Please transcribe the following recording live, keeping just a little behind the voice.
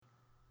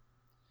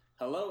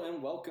Hello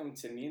and welcome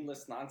to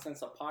Needless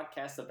Nonsense, a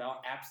podcast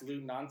about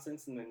absolute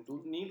nonsense and the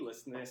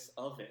needlessness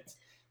of it.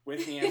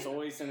 With me, as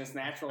always, in his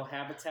natural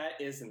habitat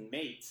is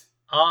Nate.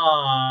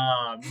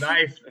 Ah,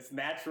 nice. It's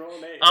natural,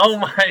 Nate. Oh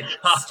my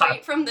god.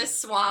 Straight from the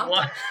swamp.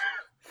 What?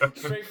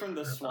 Straight from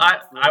the swamp.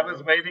 I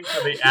was waiting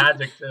for the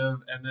adjective,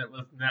 and it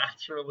was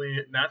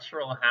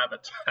natural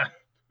habitat.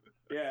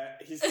 Yeah,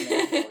 he's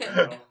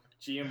natural,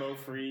 GMO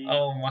free.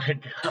 Oh my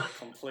god.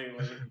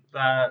 Completely.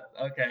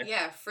 Okay.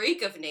 Yeah,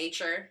 freak of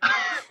nature.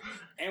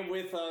 And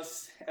with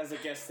us as a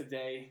guest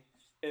today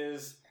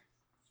is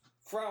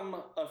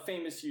from a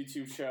famous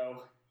YouTube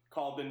show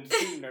called The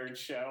Two Nerd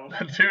Show.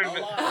 Two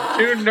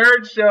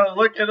Nerd Show.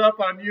 Look it up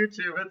on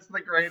YouTube. It's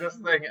the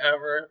greatest thing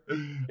ever.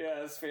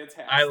 Yeah, it's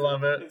fantastic. I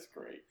love it. It's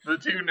great. The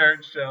Two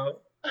Nerd Show.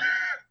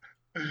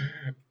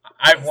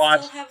 I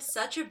still have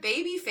such a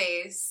baby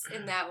face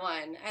in that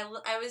one.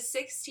 I was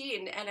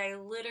 16 and I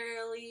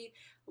literally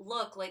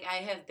look like I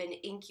have been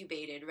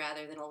incubated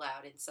rather than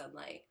allowed in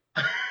sunlight.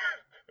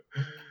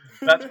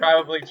 That's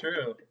probably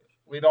true.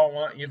 We don't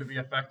want you to be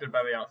affected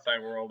by the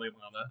outside world,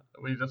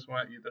 Ilana. We just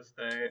want you to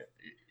stay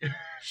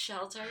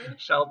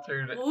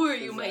sheltered. Oh, are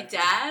you my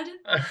dad?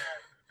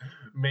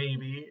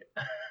 Maybe.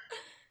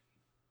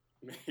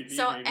 Maybe.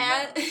 So maybe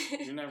not.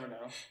 You never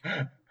know.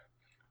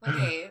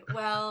 Okay,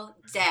 well,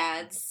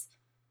 dads,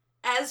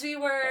 as we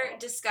were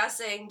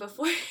discussing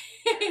before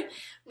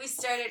we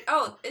started,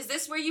 is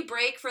this where you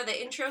break for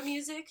the intro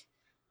music?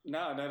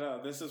 No.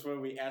 This is where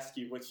we ask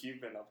you what you've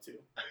been up to.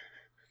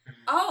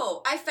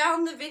 Oh, I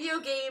found the video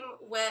game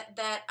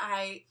that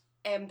I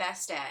am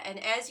best at. And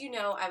as you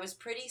know, I was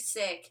pretty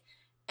sick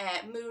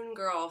at Moon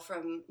Girl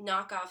from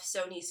knockoff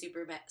Sony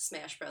Super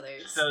Smash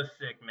Brothers. So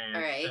sick, man.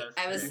 All right, so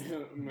I was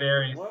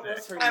very What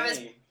was her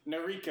name?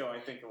 Noriko, I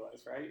think it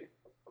was, right?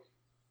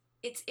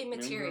 It's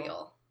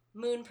immaterial.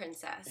 Moon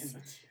Princess.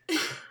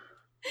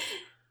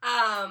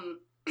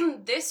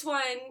 This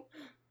one,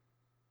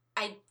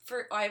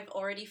 I've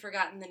already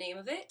forgotten the name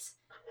of it,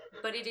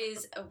 but it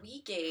is a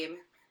Wii game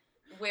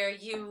where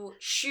you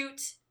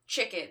shoot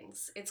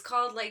chickens. It's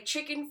called like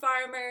Chicken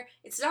Farmer.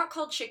 It's not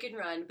called Chicken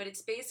Run, but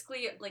it's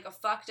basically like a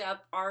fucked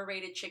up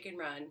R-rated Chicken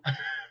Run.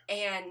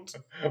 And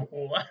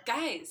what?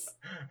 Guys,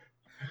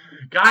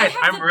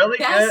 I'm really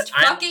best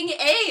good. Fucking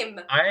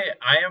aim.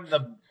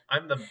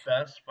 I'm the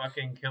best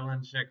fucking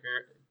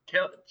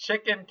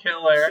chicken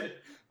killer.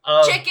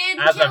 As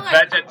a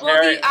vegetarian,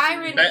 well, the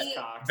irony,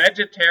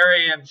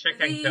 vegetarian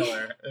chicken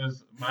killer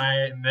is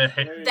my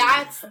name.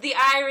 That's the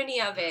irony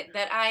of it.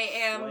 That I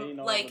am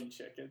like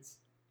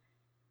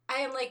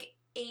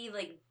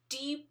a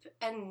deep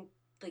and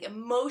like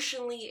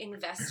emotionally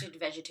invested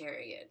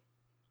vegetarian.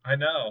 I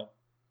know,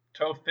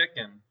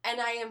 Tofikin.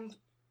 And I am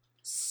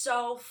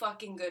so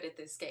fucking good at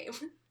this game.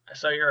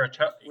 So you're a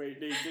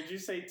Wait, did you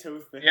say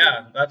Tofikin?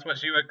 Yeah, that's what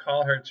she would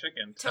call her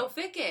chicken.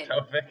 Tofikin.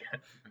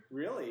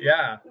 Really?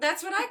 Yeah.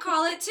 That's what I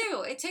call it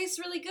too. It tastes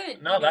really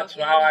good. No, that's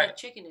why I had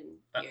chicken in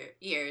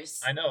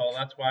years. I know.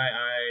 That's why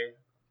I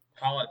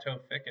call it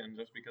Tofikin,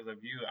 just because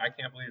of you. I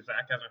can't believe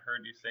Zach hasn't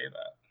heard you say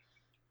that.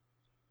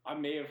 I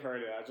may have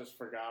heard it. I just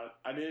forgot.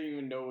 I didn't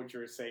even know what you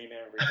were saying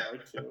in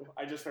regard to.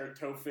 I just heard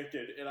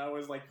Tofikin, and I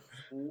was like,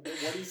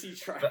 "What is he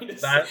trying to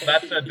say?"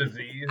 That's a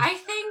disease. I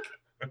think.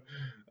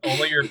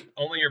 only your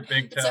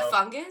big toe. It's a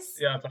fungus?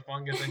 Yeah, it's a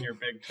fungus in your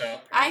big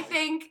toe. I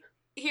think,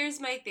 here's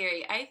my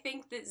theory. I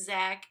think that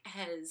Zach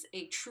has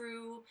a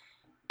true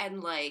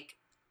and, like,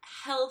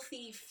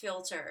 healthy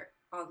filter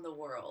on the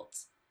world.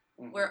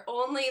 Mm-hmm. Where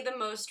only the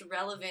most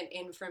relevant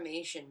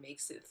information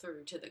makes it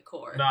through to the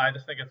core. No, I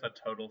just think it's a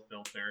total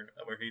filter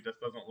where he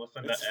just doesn't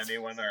listen to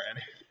anyone or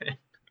anything.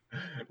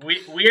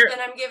 We're then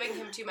I'm giving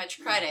him too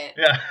much credit.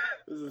 Yeah.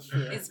 This is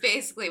true. It's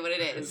basically what it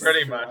is.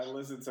 Pretty much. I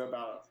listen to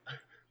about...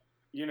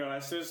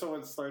 as soon as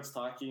someone starts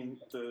talking,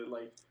 the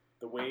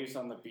waves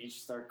on the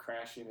beach start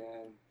crashing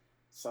in,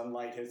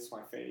 sunlight hits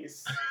my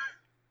face,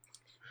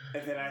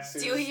 and then as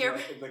soon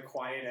as the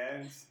quiet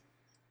ends,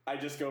 I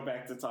just go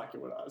back to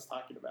talking what I was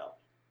talking about.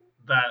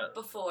 That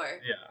before,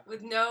 yeah,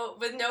 with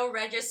no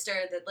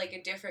register that like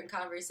a different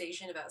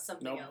conversation about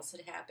something else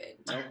had happened.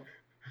 Nope,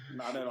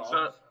 not at all.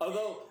 So,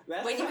 although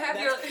when you have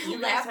your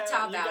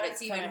laptop out,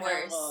 it's even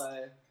worse.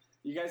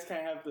 You guys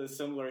kind of have the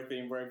similar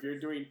thing where if you're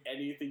doing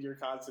anything you're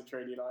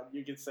concentrating on,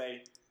 you can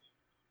say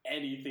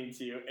anything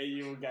to you, and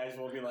you guys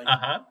will be like,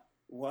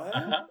 what?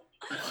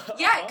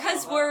 Yeah,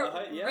 because we're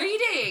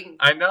reading.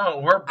 I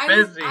know, we're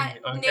busy.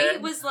 Okay?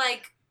 Nate was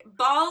like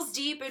balls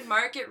deep in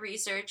market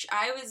research.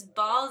 I was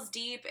balls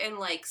deep in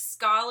like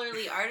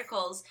scholarly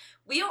articles.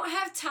 We don't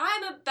have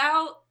time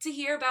to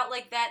hear about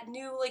like that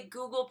new like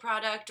Google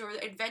product or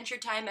Adventure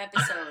Time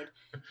episode.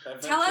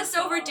 Tell us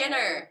over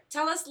dinner.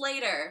 Tell us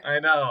later. I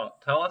know.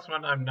 Tell us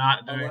when I'm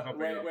not doing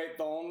Wait.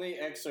 The only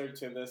excerpt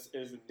to this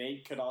is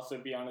Nate could also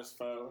be on his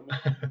phone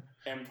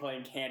and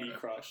playing Candy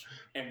Crush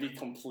and be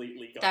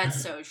completely gone. That's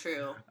so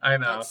true. I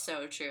know. That's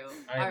so true.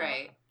 All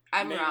right.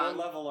 I'm Nate, wrong.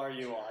 What level are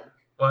you on?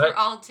 What? We're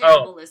all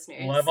terrible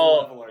listeners.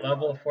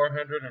 Level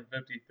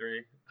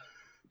 453.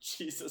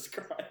 Jesus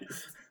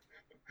Christ.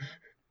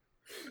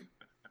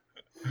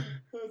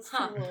 That's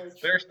Huh. too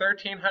much. There's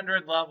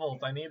 1,300 levels.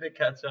 I need to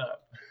catch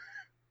up.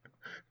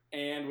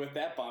 And with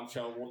that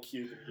bombshell, we'll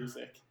cue the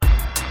music.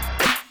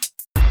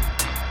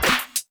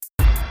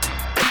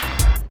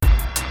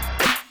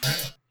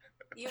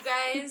 You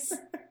guys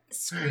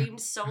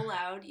screamed so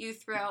loud, you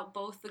threw out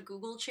both the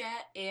Google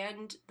chat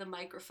and the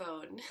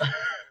microphone.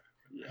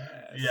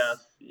 Yes.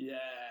 Yes.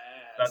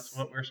 That's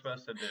what we're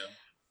supposed to do.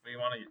 We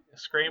want to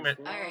scream it,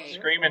 All right.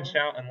 scream and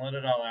shout and let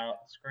it all out.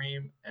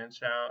 Scream and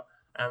shout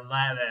and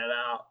let it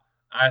out.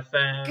 I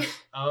said,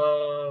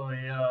 oh,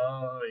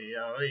 yo,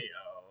 yo,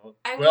 yo.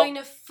 I'm going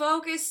to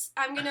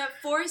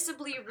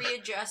forcibly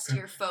readjust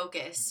your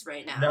focus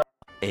right now. No.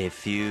 A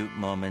few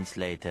moments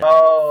later.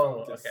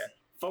 Oh, Focus. okay.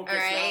 Focus All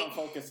right. now,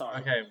 focus on.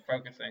 Okay,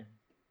 focusing.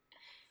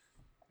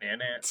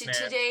 To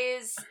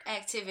today's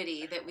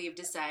activity that we've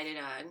decided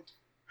on.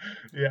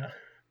 Yeah.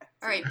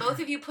 All right, both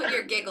of you put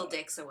your giggle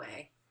dicks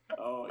away.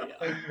 Oh,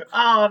 yeah.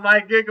 Oh, my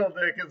giggle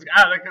dick is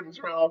out of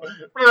control.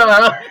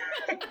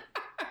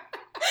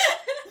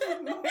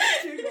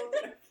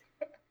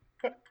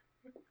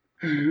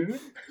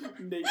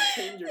 Nate,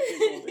 tame your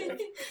giggle dick.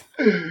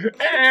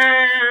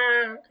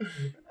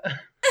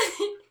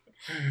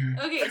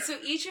 Okay, so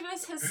each of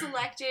us has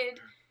selected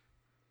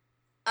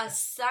a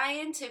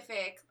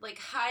scientific, like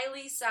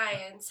highly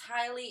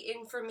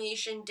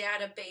information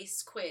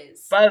database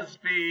quiz.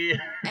 BuzzFeed.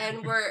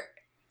 And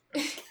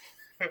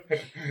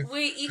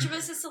each of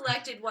us has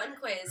selected one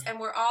quiz, and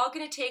we're all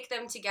going to take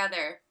them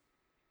together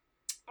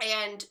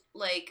and,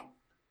 like,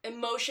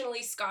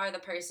 emotionally scar the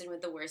person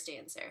with the worst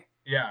answer.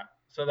 Yeah,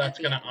 so that's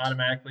At the going to end.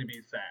 automatically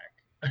be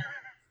Zach.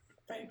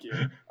 Thank you.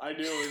 I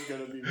knew it was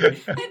going to be me. I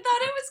thought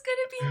it was going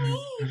to be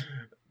me.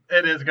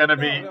 It is going to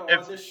be, No,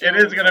 it's, on this show, it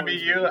is it's going to be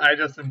always you. me. I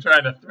just am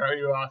trying to throw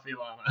you off,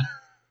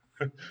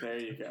 Ilana. There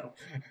you go.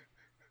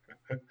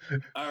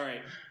 All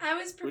right. I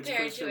was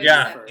prepared quiz to should we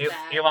Yeah, do accept first?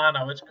 that.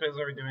 Ilana, which quiz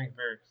are we doing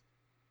first?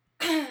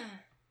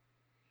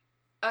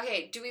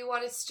 Okay, do we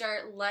want to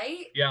start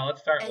light Yeah,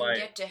 let's start and light.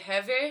 get to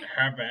heavy?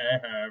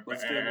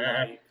 Let's get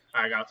light.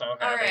 I got so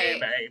happy, All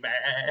right. baby.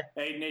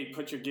 Hey, Nate,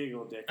 put your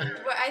giggle dick away.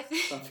 Well, I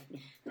think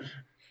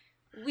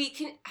we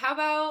can. How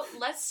about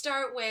let's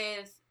start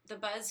with the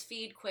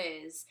BuzzFeed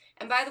quiz.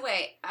 And by the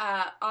way,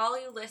 all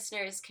you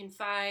listeners can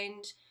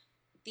find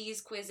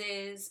these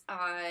quizzes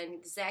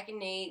on Zach and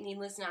Nate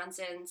Needless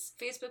Nonsense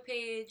Facebook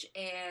page,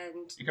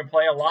 and You can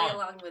play along. play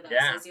along with us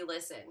Yeah. as you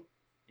listen.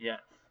 Yeah.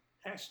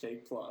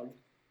 Hashtag plug.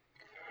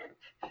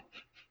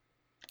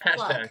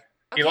 Hashtag.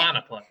 Okay.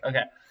 Ilana plug.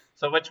 Okay.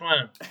 So which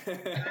one?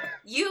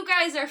 You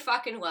guys are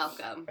fucking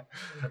welcome.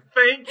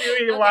 Thank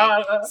you,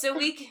 Ilana. So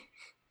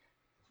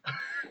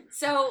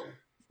So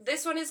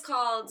this one is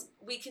called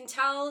 "We Can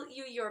Tell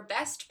You Your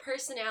Best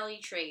Personality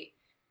Trait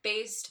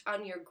Based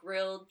on Your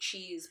Grilled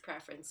Cheese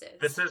Preferences."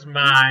 This is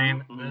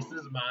mine. This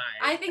is mine.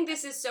 I think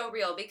this is so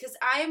real because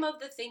I am of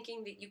the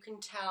thinking that you can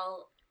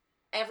tell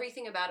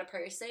everything about a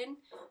person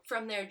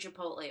from their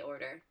Chipotle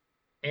order.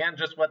 And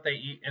just what they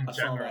eat in I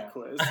saw general. that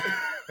quiz.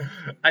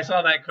 I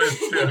saw that quiz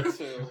too.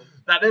 Too.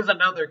 That is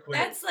another quiz.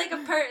 That's like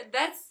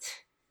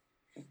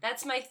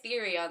that's my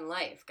theory on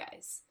life,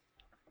 guys.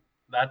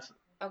 That's.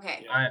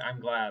 Okay. Yeah.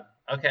 I'm glad.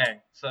 Okay,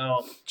 so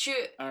All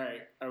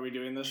right, are we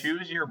doing this?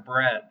 choose your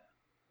bread.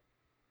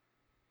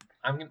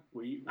 I'm gonna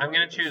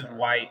We're choose sourdough.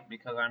 white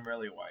because I'm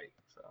really white.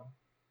 So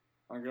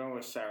I'm going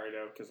with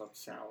sourdough because I'm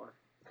sour.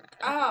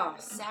 Oh,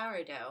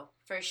 sourdough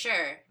for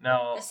sure.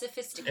 no, The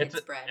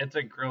sophisticated bread. it's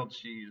a grilled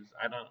cheese.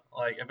 I don't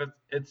like if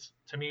it's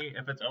to me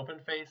if it's open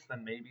faced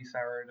then maybe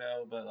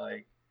sourdough, but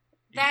like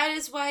That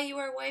is why you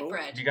are white Oh,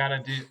 bread. you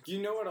gotta do. Do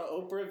you know what an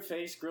open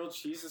faced grilled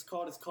cheese is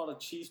called? It's called a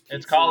cheese pizza.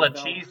 It's called a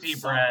without cheesy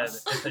sauce. bread.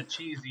 It's a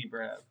cheesy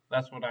bread.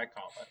 That's what I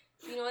call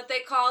it. You know what they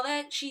call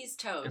that? Cheese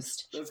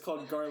toast. That's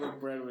called garlic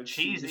bread with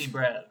Cheesy cheese.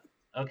 bread.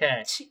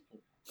 Okay. Che-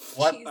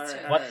 What- cheese All right,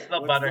 toast. all What's right. the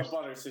butter?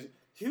 So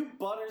who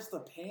butters the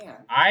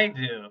pan I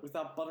do.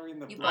 without buttering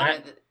the You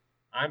bread? butter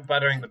I'm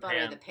buttering the the butter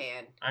pan. the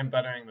pan. I'm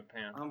buttering the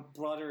pan. I'm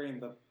buttering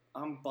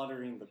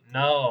the pan.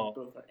 No,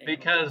 Both are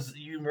because animals.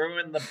 you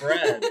ruined the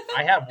bread.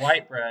 I have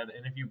white bread,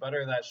 and if you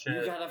butter that You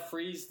shit, gotta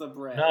freeze the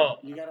bread. No.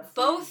 You gotta freeze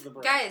Both the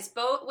bread. guys,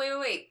 both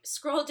wait.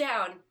 Scroll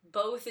down.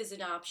 Both is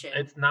an option.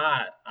 it's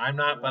not. I'm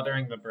not What?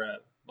 buttering the bread.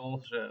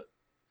 Bullshit.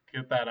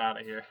 Get that out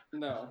of here.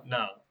 No.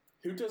 No,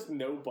 Who does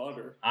no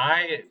butter?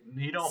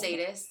 you don't.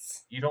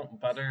 Sadists. You don't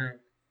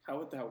butter. How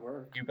would that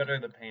work? You butter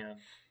the pan.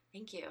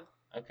 Thank you.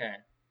 Okay.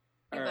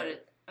 You All voted.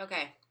 right.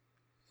 Okay.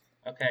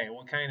 Okay.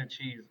 What kind of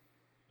cheese?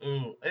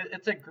 Ooh,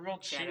 it's a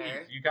grilled Cheddar.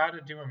 cheese. You got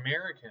to do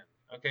American.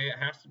 Okay, it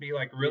has to be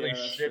like really Yeah,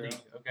 that's shitty. true.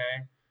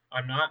 Okay,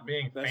 I'm not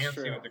being That's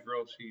fancy true. with the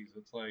grilled cheese.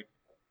 It's like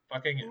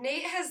fucking.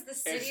 Nate has the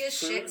It's shittiest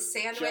shit truth,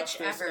 sandwich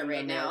justice, ever and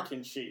right now.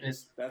 American cheese.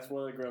 It's- That's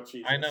what a grilled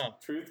cheese I is. know.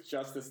 Truth,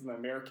 justice, and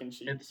American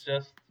cheese. It's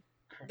just.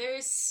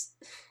 There's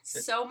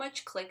so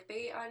much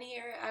clickbait on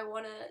here I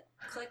want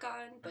to click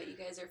on, but you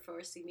guys are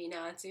forcing me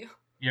not to.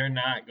 You're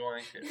not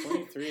going to.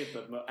 23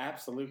 of the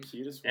absolute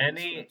cutest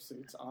Any- women's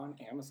swimsuits on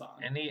Amazon.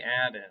 Any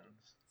add-ins?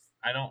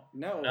 I don't.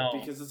 No, No.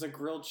 because it's a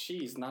grilled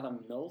cheese, not a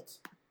milt.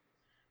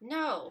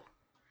 No.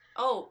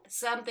 Oh,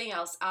 something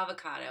else.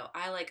 Avocado.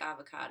 I like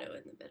avocado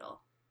in the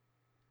middle.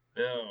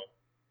 Ew.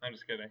 I'm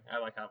just kidding. I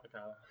like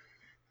avocado.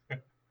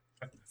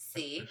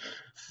 See?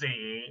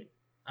 See?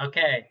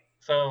 Okay,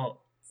 so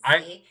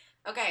See?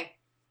 Okay.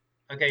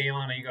 Okay,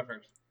 Ilana, you go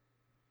first.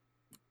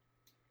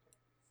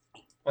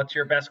 What's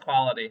your best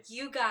quality?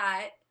 You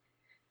got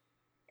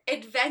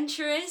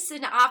adventurous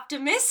and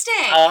optimistic.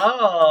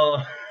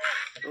 Oh!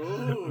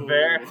 Ooh.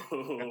 There.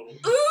 Ooh!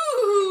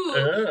 Ooh.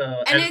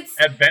 And it's,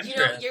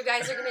 adventurous. you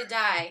guys are going to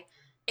die.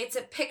 It's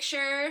a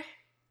picture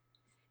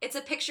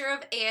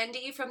of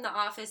Andy from The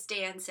Office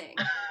dancing.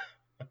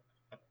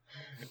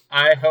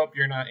 I hope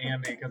you're not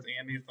Andy, because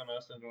Andy's the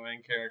most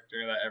annoying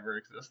character that ever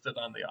existed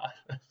on The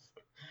Office.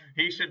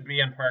 He should be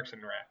in Parks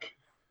and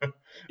Rec.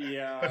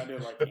 Yeah, I do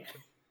like it.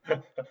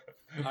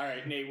 All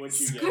right, Nate, what'd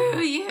you Screw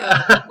get? you.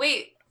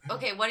 Wait.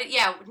 Okay,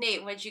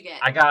 Nate, what'd you get?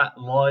 I got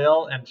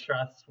loyal and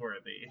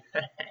trustworthy.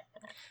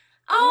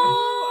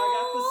 Oh! I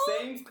got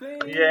the same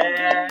thing.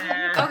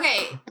 Yeah!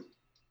 Okay.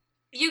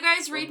 You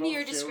guys We're read me both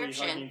your Joey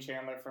description. hugging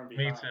Chandler from Me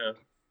behind. too.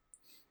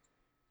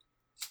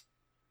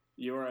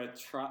 You are a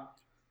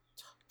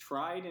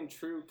tried and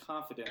true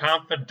confidant.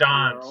 Confidant. You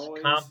are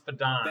always-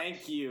 Confidant.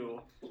 Thank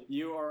you.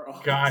 You are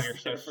always God, you're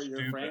there so for your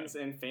stupid. friends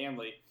and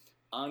family,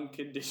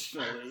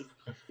 unconditionally.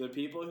 The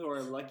people who are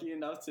lucky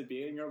enough to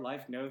be in your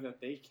life know that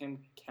they can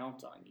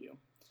count on you.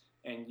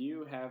 And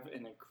you have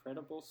an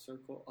incredible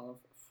circle of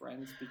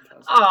friends because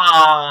of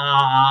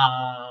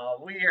Ah,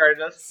 we are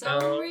just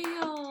So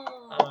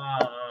real.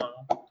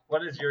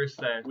 What does yours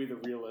say? we the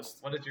realist.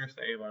 What does yours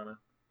say, Ilana?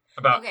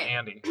 About Okay.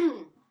 Andy,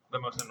 the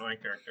most annoying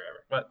character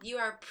ever. But You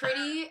are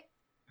pretty.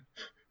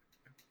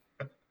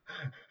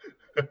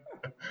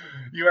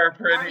 you are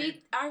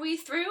pretty. Are we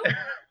through?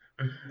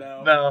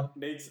 No.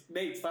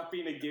 Nate, stop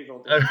being a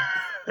giggle.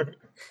 Dude.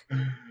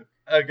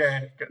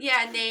 Okay,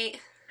 Yeah, Nate.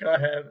 go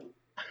ahead.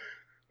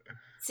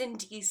 It's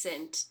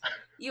indecent.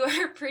 You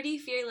are pretty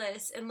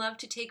fearless and love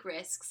to take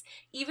risks.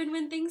 Even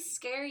when things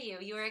scare you,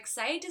 you are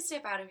excited to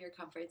step out of your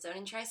comfort zone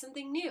and try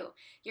something new.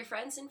 Your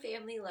friends and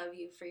family love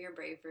you for your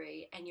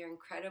bravery and your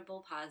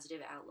incredible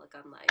positive outlook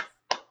on life.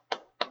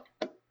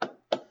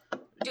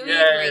 Do we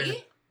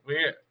agree?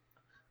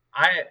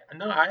 I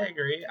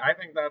agree. I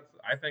think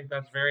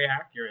that's very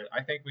accurate.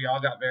 I think we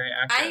all got very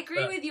accurate. I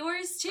agree with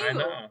yours too. I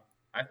know.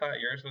 I thought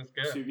yours was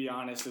good. To be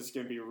honest, it's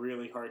going to be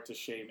really hard to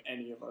shame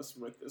any of us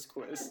with this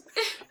quiz.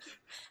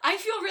 I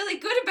feel really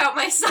good about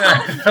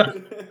myself.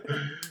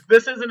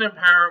 This is an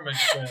empowerment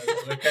quiz,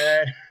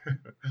 okay?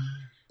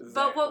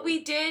 But what we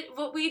did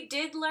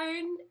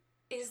learn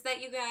is that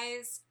you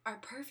guys are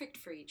perfect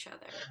for each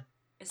other,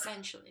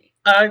 essentially.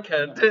 Makes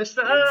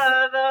the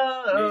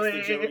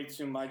Unconditionally. Joey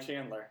to my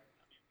Chandler.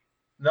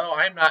 No,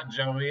 I'm not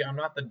Joey. I'm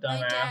not the My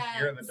dumbass.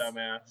 You're the dad's.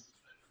 dumbass.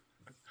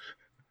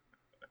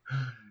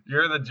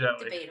 You're the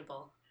Joey.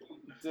 Debatable.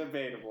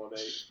 Debatable,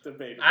 Nate.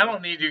 Debatable. I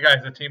don't need you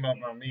guys to team up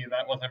on me.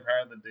 That wasn't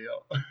part of the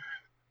deal.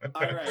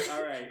 All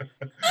right.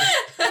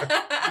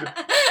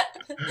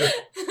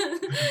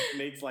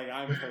 Nate's like,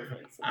 I'm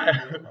perfect. So leave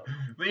me alone.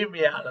 Leave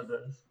me out of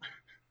this.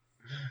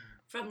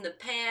 From the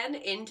pan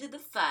into the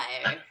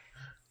fire.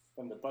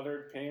 From the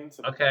buttered pan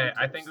to the Okay, buttered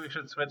I think toast. we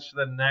should switch to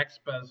the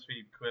next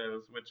BuzzFeed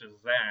quiz, which is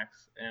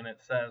Zach's, and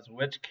it says,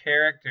 which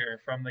character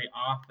from The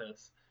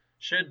Office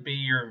should be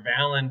your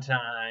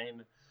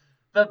Valentine?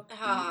 Oh,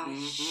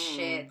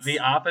 shit. The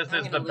Office I'm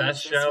is gonna the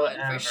best lose this show one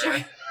ever. for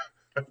sure.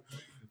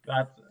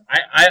 That's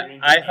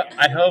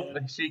I hope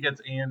she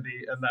gets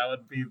Andy, and that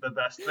would be the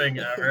best thing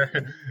ever.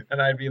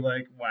 And I'd be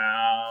like,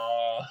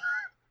 wow.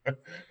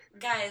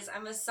 Guys,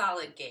 I'm a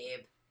solid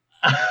Gabe.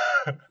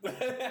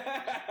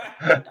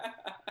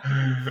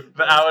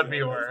 That would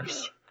be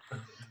worse.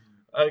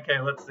 Okay,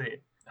 let's see.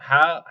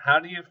 How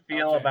do you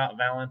feel Okay. about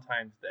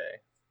Valentine's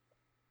Day?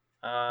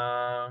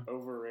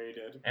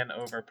 Overrated. And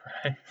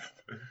overpriced.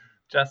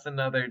 Just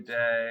another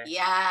day.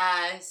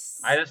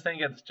 Yes. I just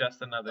think it's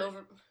just another.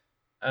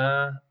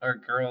 Or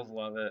girls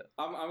love it.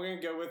 I'm gonna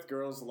go with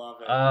girls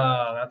love it.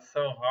 Oh, that's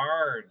so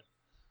hard.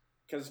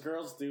 Because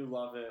girls do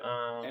love it.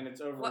 And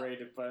it's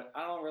overrated, but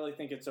I don't really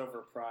think it's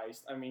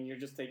overpriced. I mean, you're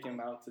just taking them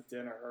out to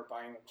dinner or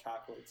buying them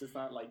chocolates. It's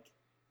not like...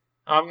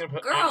 I'm gonna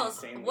put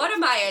Girls, insanely what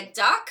am I, a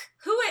duck?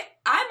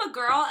 I'm a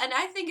girl, and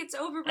I think it's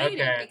overrated.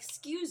 Okay.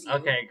 Excuse you.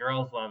 Okay,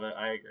 girls love it.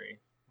 I agree.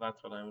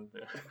 That's what I'm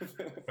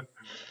doing.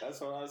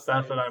 That's what I was saying.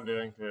 That's what I'm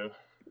doing too.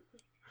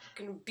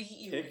 I'm gonna beat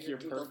you Pick with your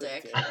your little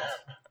perfect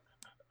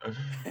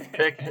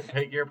dick. date.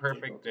 pick your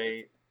perfect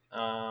date.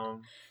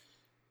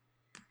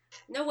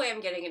 No way I'm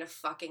getting in a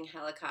fucking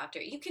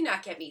helicopter. You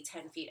cannot get me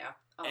 10 feet off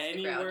the ground.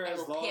 Anywhere I as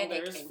will long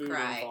panic there's and food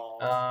cry.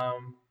 involved.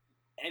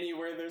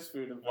 Anywhere there's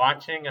food involved.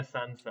 Watching a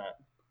sunset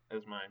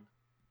is mine.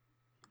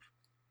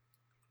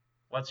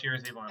 What's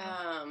yours,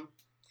 Ivana?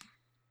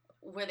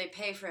 Where they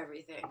pay for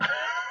everything.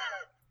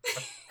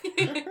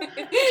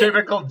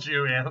 Typical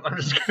Jew anthem. I'm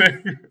just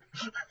kidding.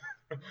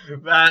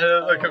 That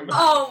is like a...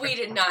 Oh, we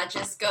did not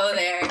just go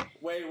there.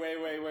 Wait.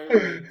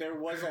 There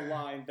was a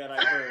line that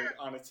I heard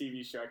on a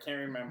TV show. I can't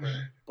remember,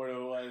 but it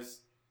was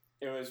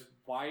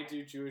why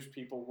do Jewish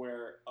people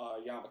wear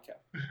yarmulke?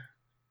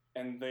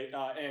 and they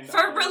and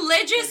For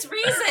religious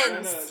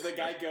reasons. No, the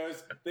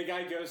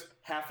guy goes,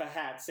 half a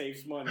hat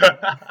saves money.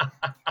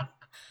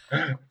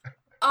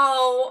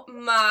 Oh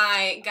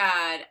my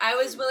god. I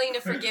was willing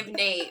to forgive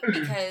Nate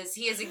because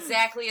he is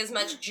exactly as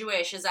much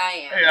Jewish as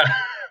I am.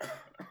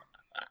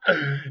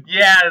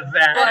 Yeah,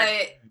 Zach.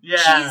 But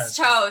cheese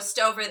toast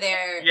over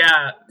there.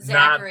 Yeah,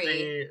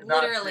 Zachary.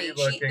 Literally.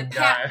 Nazi-looking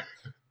guy.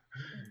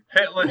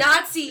 Hitler.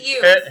 Nazi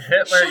youth.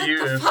 Hitler Shut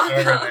youth the fuck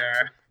over up.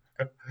 there.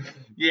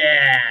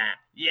 Yeah.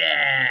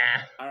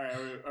 Alright,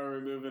 are we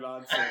moving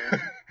on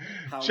to...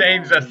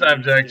 Change the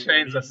subject.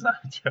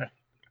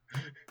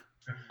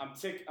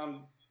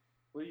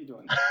 What are you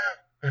doing?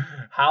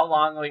 How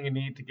long will you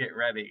need to get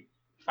ready?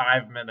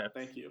 5 minutes.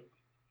 Thank you.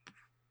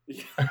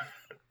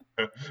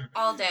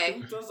 All day.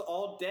 Who does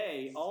all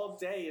day? All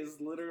day is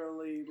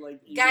literally like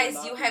Guys,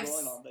 will not you be have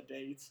going on the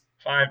dates.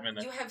 5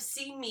 minutes. You have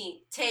seen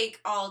me take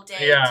all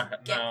day Yeah, to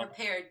get no.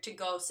 prepared to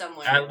go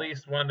somewhere. At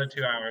least 1 to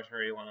 2 hours for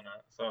Ilana,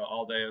 so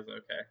all day is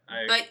okay.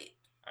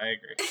 I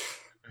agree.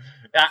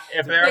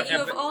 But you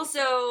have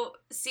also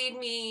seen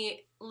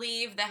me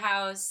leave the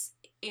house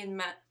in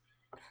my...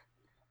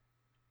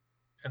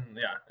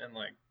 in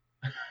like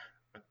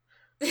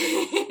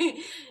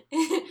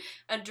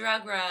a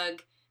drug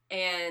rug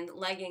and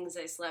leggings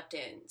I slept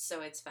in,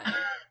 so it's fine.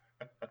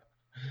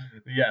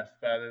 Yes,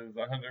 that is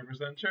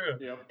 100% true.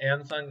 Yep.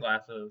 And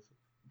sunglasses.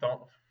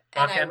 Don't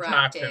And I fucking talk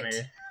rocked to it.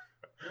 me.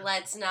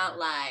 Let's not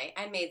lie.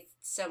 I made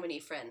so many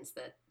friends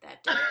that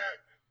day.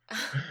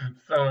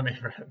 So many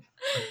friends.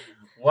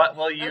 What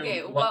will you?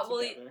 Okay, what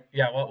will you?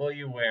 Yeah, what will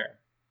you wear?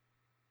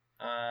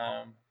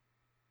 I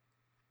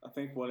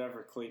think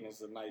whatever clean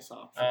is a nice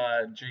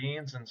option.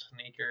 Jeans and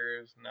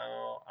sneakers.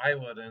 No, I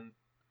wouldn't.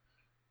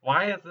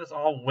 Why is this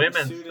all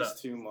women's suit stuff?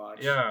 is too much.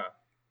 Yeah.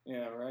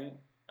 Yeah, right?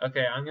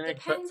 Okay, I'm gonna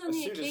Depends on a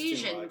the suit is too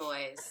occasion, much.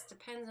 boys.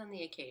 Depends on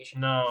the occasion.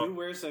 Who No,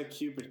 wears a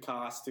Cupid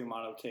costume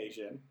on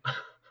occasion?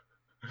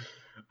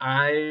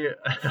 I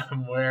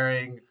am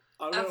wearing.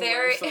 I'm A gonna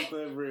very- wear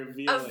something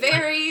revealing. A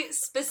very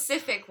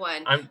specific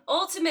one. I'm.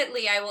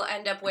 Ultimately, I will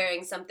end up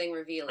wearing something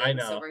revealing. I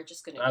know. So we're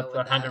just gonna That's go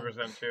with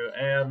 100% true.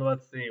 And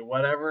let's see,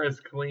 whatever is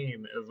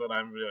clean is what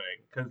I'm doing.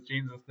 Because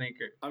jeans and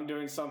sneakers. I'm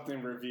doing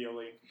something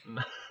revealing.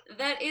 that.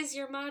 That is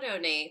your motto,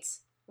 Nate.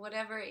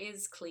 Whatever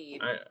is clean.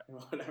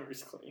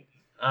 Whatever's clean.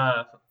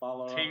 T-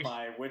 Follow up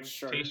by which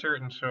shirt?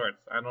 T-shirt and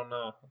shorts. I don't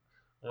know.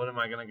 What am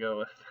I gonna go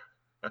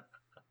with?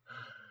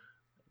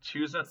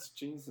 Choose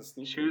Jeans and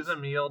sneakers. a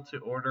meal to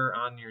order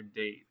on your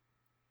date.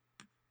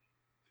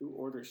 Who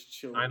orders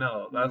chili? I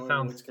know, that knowing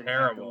sounds what's gonna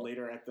happen terrible.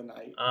 Later at the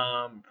night.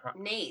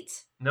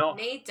 Nate. No.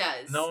 Nate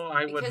does. No,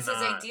 I would because not.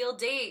 his ideal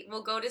date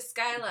will go to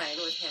Skyline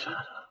with him. Shut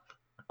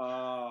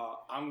up.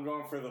 I'm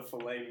going for the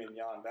filet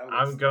mignon. That looks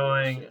I'm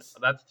going. delicious.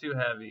 That's too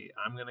heavy.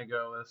 I'm gonna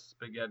go with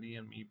spaghetti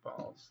and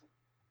meatballs.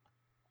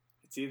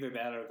 It's either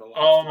that or the lobster.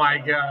 Oh my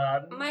tail.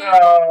 god! My-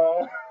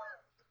 No.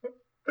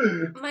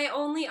 My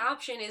only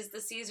option is the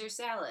Caesar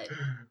salad.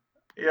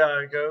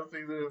 Yeah, go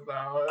Caesar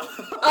salad.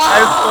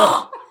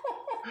 Oh!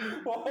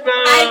 Whoa. No.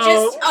 I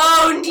just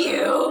owned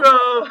you!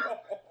 No.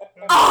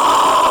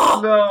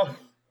 Oh!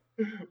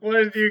 No. What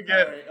did you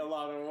get? Alright,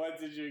 Alana, what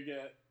did you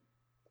get?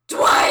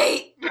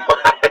 Dwight!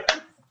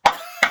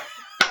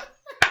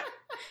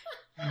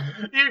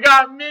 You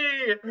got me!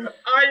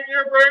 I'm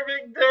your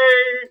perfect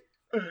date!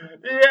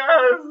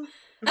 Yes!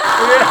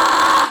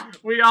 Ah!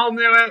 We all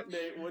knew it.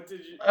 Nate, what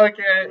did you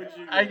Okay, What'd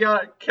you I get?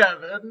 got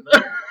Kevin.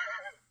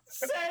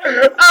 say?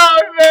 Oh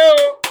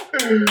no!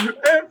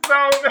 It's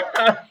so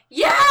bad.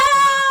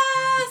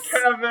 Yes!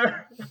 Kevin.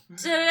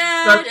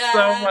 Da-da-da. That's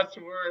so much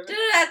worse.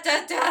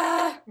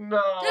 Da-da-da-da. No.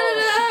 As soon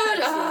as I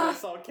Da-da-da.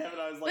 saw Kevin,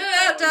 I was like, oh,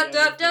 yeah,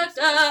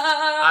 Da-da-da-da-da.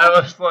 I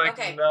was like,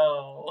 Okay.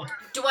 no.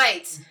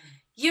 Dwight,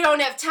 you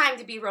don't have time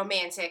to be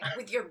romantic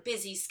with your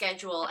busy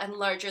schedule and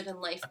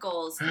larger-than-life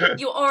goals.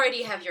 You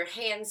already have your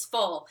hands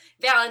full.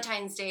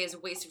 Valentine's Day is a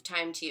waste of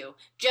time to you,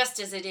 just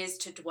as it is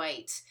to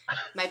Dwight.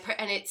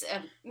 And it's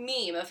a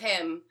meme of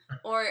him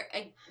or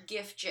a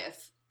gif,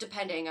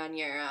 depending on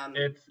your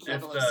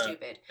level of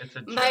stupid. It's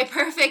a My joke.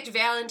 perfect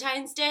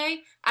Valentine's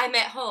Day, I'm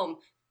at home.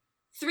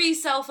 3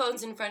 cell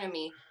phones in front of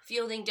me,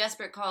 fielding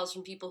desperate calls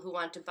from people who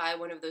want to buy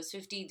one of those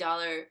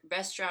 $50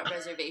 restaurant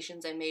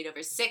reservations I made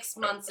over 6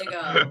 months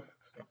ago.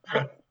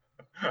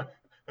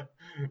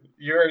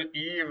 You're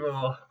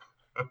evil.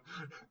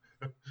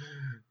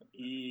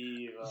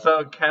 Evil.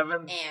 So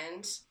Kevin,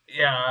 And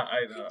yeah,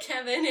 I know.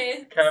 Kevin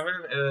is...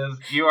 Kevin is,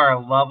 you are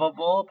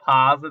lovable,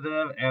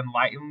 positive, and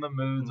lighten the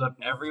moods of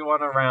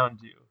everyone around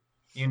you.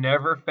 You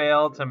never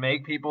fail to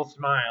make people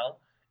smile,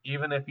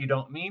 even if you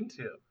don't mean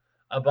to.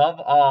 Above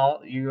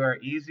all, you are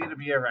easy to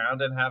be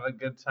around and have a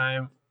good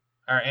time,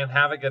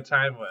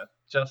 with,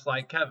 just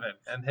like Kevin.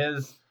 And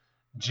his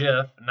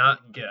GIF,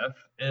 not GIF,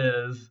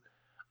 is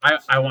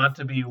I want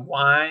to be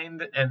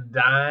wined and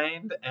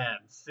dined and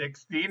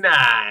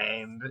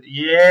 69'd.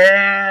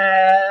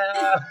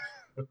 Yeah.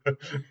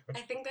 I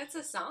think that's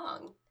a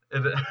song.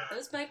 Is it-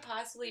 Those might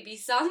possibly be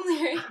song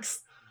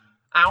lyrics.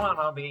 I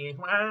wanna be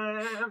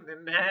wined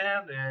and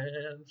dined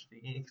and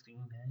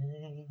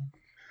 69.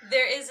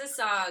 There is a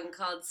song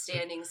called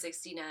 "Standing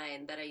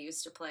 69" that I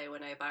used to play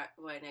when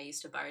I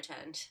used to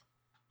bartend.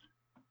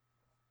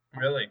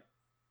 Really?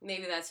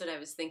 Maybe that's what I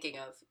was thinking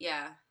of.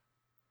 Yeah,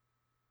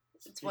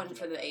 it's one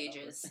for the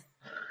ages.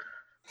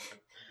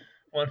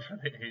 One for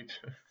the ages.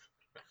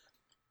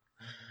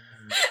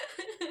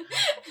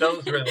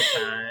 Those were the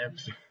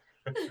times.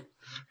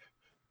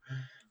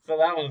 So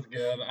that was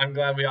good. I'm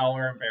glad we all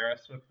were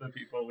embarrassed with the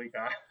people we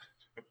got.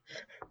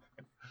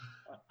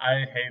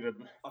 I hated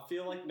them. I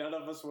feel like none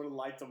of us would have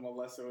liked them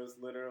unless it was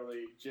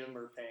literally Jim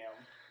or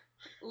Pam.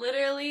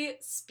 Literally,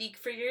 speak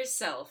for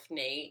yourself,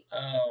 Nate.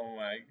 Oh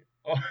my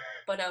god.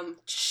 But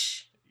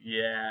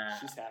yeah.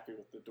 She's happy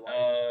with the Dwight.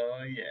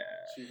 Oh yeah.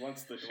 She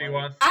wants the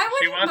Dwight.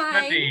 She wants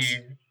mind. the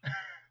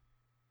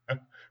D.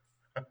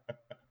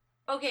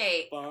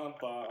 Okay. Bum,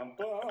 bum,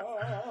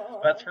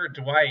 bum. That's for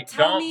Dwight.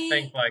 Don't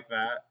think like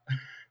that.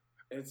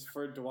 It's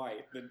for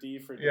Dwight. The D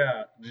for Dwight.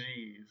 Yeah,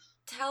 jeez.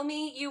 Tell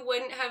me you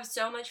wouldn't have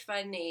so much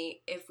fun,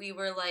 Nate, if we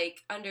were,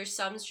 like, under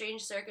some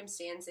strange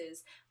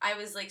circumstances, I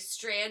was, like,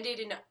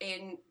 stranded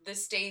in the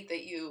state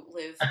that you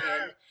live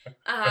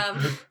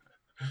in.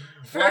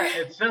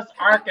 It's just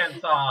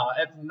Arkansas.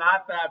 It's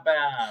not that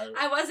bad.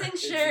 I wasn't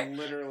sure. It's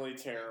literally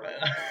terrible.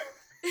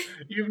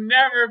 You've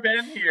never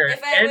been here.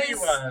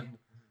 Anyone.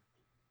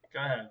 Go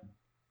ahead.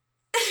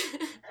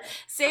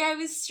 Say I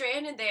was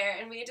stranded there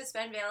and we had to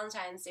spend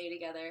Valentine's Day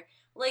together.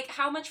 Like,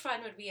 how much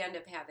fun would we end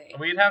up having?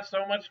 We'd have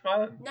so much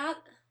fun.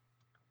 Not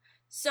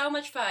so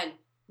much fun.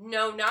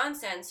 No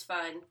nonsense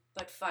fun,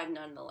 but fun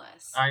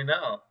nonetheless. I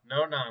know.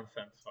 No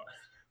nonsense fun.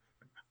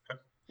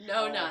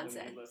 No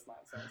nonsense.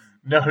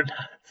 No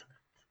nonsense.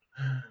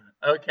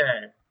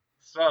 Okay.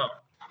 So,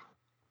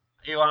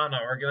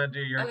 Ilana, we're going to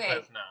do your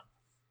quiz now.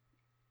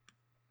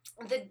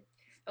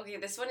 Okay,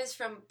 this one is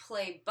from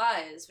Play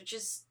Buzz, which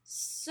is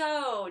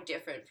so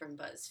different from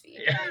BuzzFeed.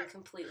 Yeah. I mean,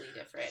 completely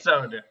different.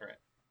 So different.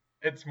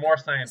 It's more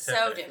scientific.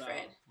 So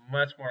different.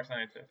 Much more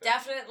scientific.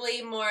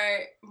 Definitely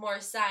more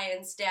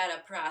science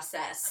data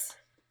process.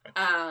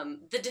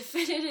 The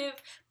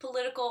definitive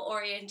political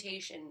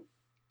orientation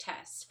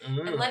test.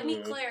 Ooh. And let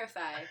me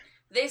clarify,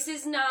 this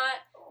is not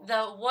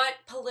the what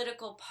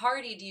political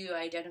party do you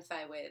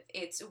identify with.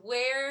 It's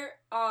where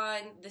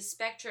on the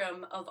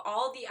spectrum of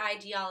all the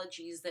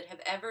ideologies that have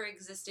ever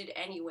existed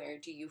anywhere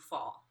do you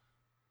fall.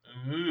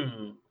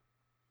 Ooh.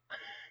 How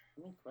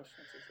many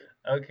questions is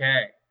it?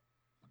 Okay.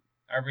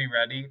 Are we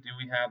ready? Do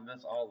we have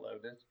this all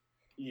loaded?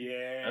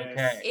 Yes.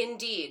 Okay.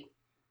 Indeed.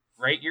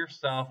 Rate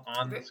yourself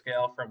on the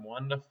scale from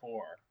 1 to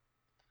 4.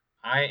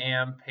 I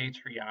am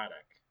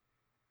patriotic.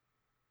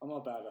 I'm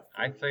about a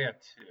 3. I'd say a 2.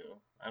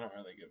 I don't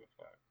really give a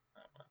fuck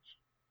that much.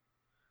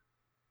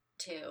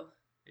 2.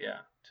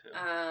 Yeah,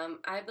 2.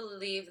 I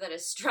believe that a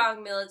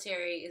strong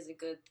military is a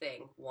good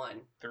thing.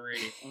 1.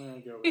 3. I'm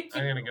gonna go with 2.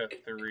 I'm gonna go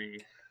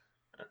 3.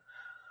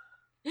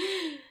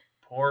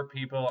 Poor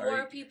people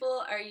are...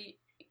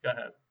 Go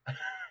ahead.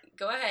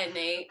 Go ahead,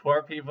 Nate.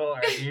 Poor people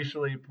are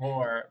usually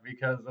poor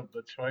because of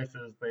the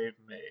choices they've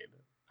made.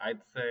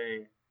 I'd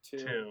say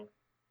 2.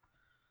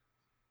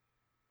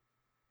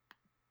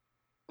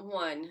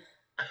 1.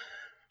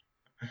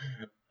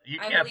 You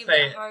I can't believe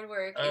say... that hard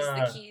work is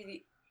the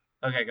key.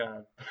 Okay, go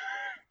ahead.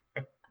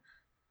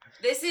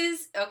 This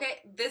is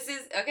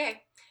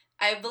okay.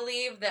 I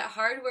believe that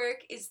hard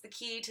work is the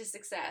key to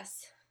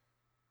success.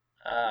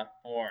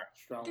 4.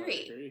 Strong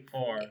 3.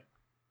 4.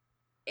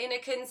 In a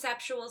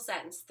conceptual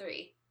sense,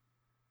 3.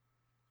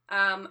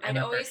 I'd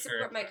always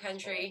support my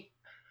country.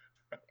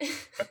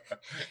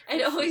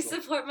 I'd always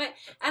support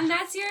and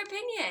that's your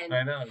opinion.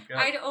 I know. Go.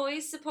 I'd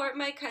always support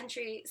my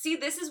country. See,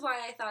 this is why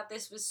I thought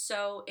this was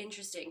so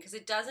interesting, because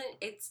it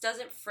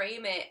doesn't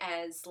frame it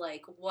as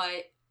like,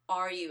 what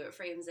are you? It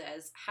frames it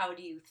as, how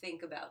do you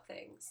think about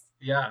things?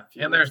 Yeah,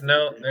 and there's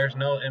no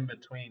in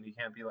between. You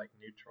can't be like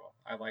neutral.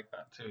 I like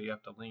that too. You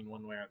have to lean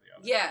one way or the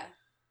other.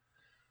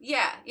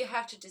 Yeah, you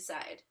have to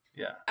decide.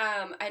 Yeah.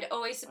 I'd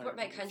always support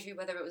my country,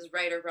 whether it was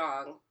right or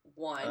wrong.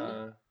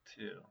 1.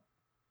 2.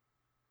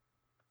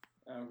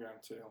 I'm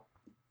going 2.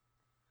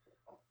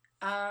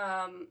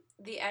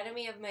 The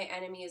enemy of my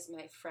enemy is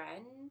my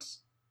friend.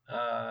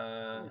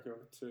 I'm gonna go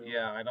with 2.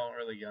 Yeah, I don't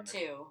really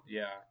understand. 2.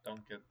 Yeah,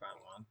 don't get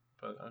that one,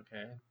 but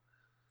okay.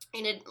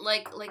 In a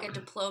like a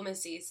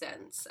diplomacy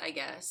sense, I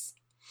guess.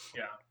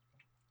 Yeah.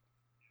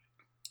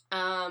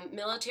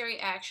 Military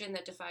action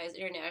that defies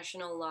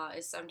international law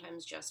is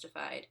sometimes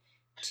justified.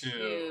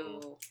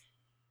 2.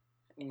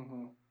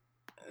 Mm-hmm.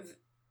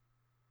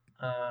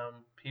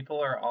 People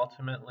are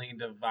ultimately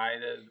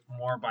divided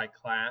more by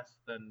class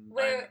than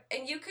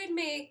and you could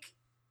make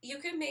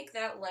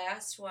that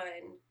last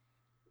one,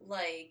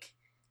 like,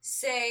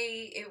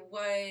 say it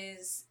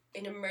was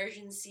an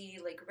emergency,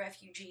 like,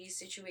 refugee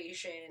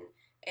situation,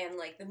 and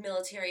like the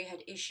military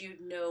had issued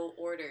no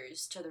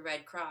orders to the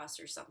Red Cross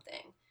or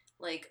something.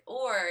 Like,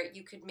 or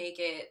you could make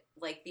it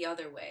like the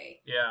other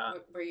way. Yeah.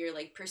 Where you're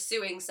like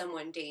pursuing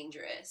someone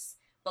dangerous.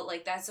 But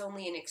like that's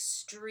only in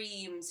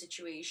extreme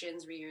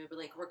situations where you're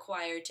like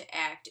required to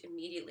act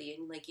immediately,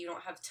 and like you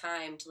don't have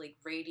time to like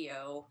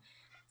radio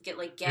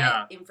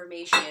Yeah.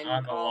 information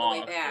On the all the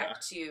way laws,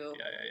 back to.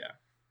 Yeah.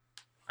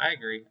 I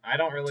agree. I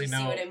don't really Do you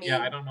know. see what I mean?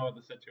 Yeah, I don't know what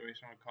the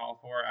situation would call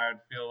for. I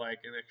would feel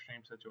like in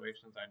extreme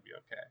situations, I'd be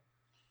okay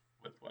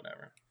with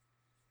whatever.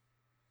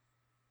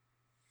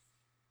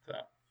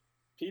 So.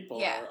 People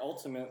Yeah. are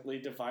ultimately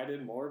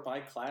divided more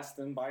by class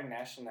than by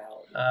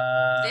nationality.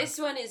 This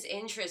one is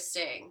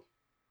interesting.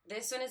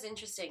 Because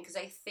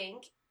I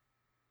think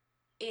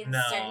in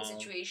certain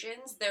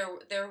situations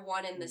they're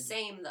one and the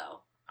same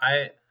though.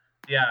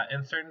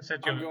 In certain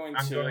situations,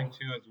 I'm going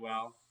to as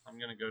well. I'm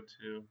gonna go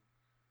 2.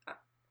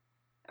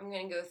 I'm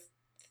gonna go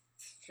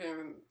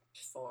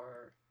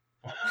 4.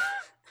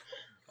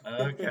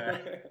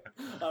 Okay.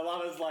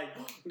 Alana's like,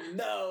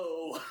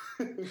 no.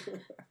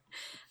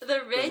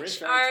 The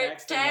rich aren't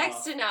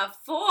taxed enough.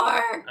 4.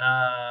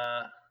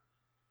 I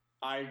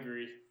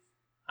agree.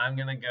 I'm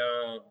gonna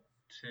go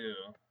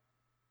 2.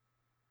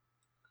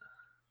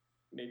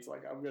 Nate's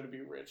like, I'm gonna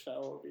be rich. I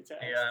don't want to be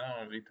taxed. Yeah, I don't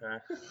want to be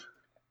taxed.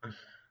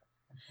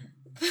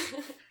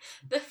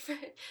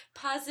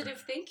 Positive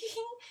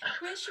thinking?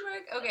 Question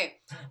mark. Okay,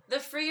 the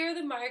freer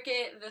the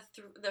market,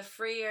 the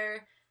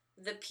freer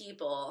the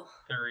people.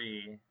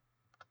 3.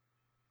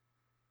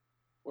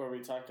 What are we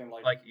talking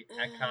like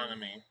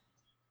economy?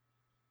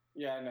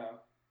 Yeah, I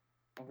know.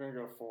 I'm gonna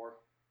go 4.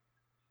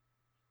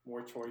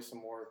 More choice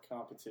and more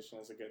competition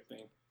is a good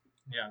thing.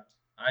 Yeah,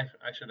 I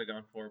should have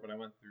gone 4, but I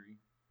went 3.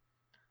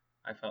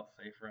 I felt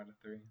safer out of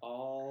 3.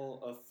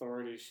 All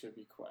authority should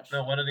be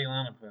questioned. No, what did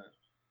Ilana put?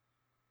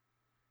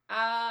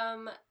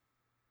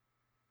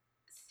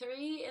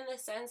 3 in the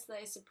sense that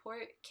I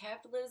support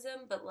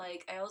capitalism, but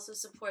like I also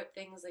support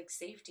things like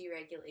safety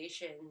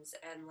regulations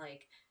and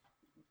like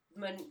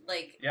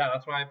Yeah,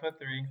 that's why I put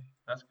 3.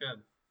 That's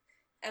good.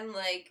 And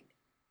like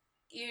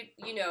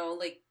you know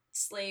like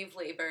slave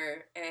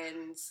labor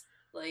and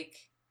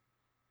like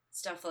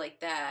stuff like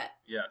that.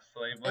 Yeah,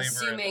 slave labor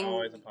is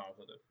always a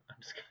positive. I'm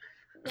just kidding.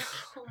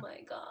 Oh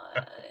my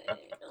god.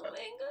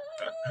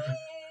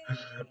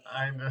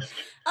 I'm just...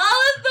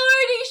 All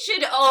authority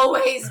should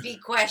always be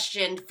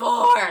questioned for.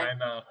 I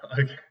know.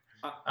 Okay.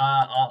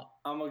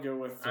 I'm gonna go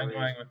with 3. I'm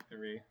going with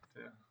 3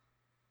 too.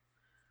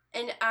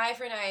 An eye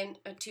for an eye,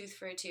 a tooth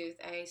for a tooth.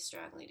 I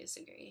strongly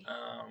disagree.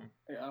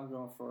 Yeah, I'm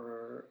going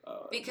for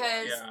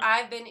because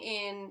I've been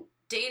in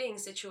dating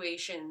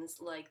situations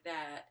like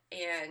that,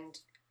 and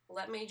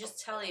let me just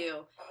tell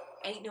you,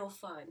 ain't no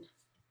fun.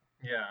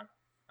 Yeah,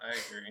 I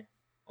agree.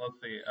 Let's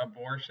see.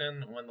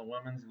 Abortion, when the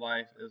woman's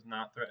life is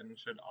not threatened,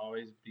 should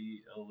always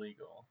be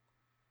illegal.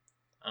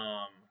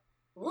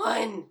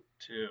 1.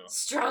 2.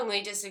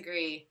 Strongly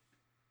disagree.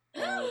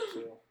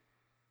 2.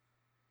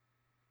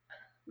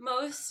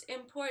 Most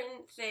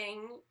important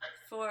thing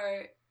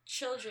for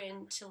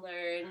children to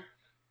learn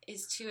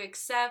is to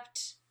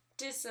accept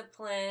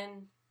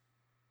discipline.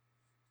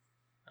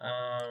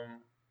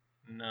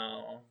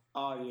 No.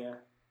 Oh,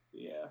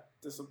 yeah.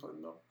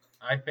 Discipline them.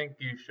 I think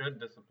you should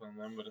discipline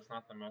them, but it's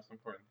not the most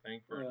important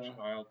thing for a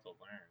child to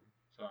learn.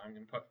 So I'm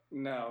gonna put.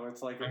 No,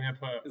 it's like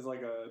it's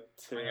like a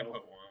 2. I'm gonna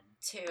put 1.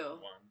 2. 1.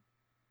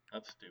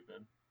 That's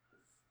stupid.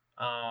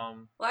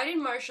 Well, I did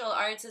martial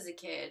arts as a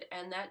kid,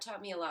 and that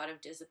taught me a lot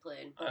of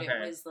discipline, but it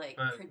was like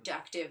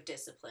productive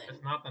discipline.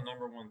 It's not the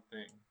number one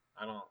thing.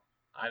 I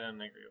didn't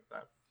agree with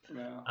that.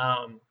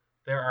 No.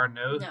 There are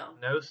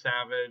no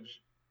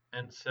savage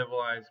and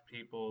civilized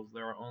peoples.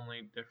 There are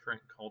only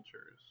different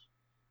cultures.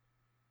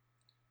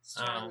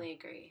 Strongly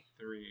agree.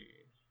 3.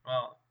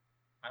 Well,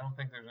 I don't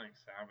think there's any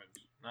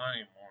savage. Not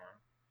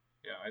anymore.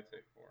 Yeah, I'd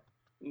say 4.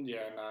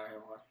 Yeah, not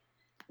anymore.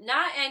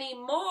 Not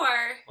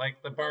anymore?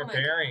 Like the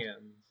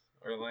barbarians.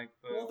 Or like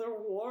the... Well, there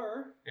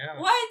were. Yeah.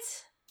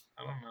 What?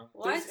 I don't know.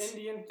 What?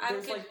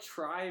 There's like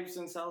tribes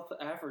in South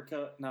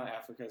America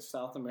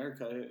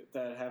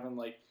that haven't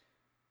like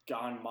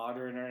gone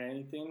modern or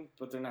anything,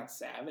 but they're not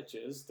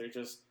savages. They're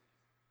just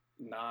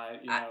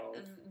not,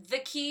 the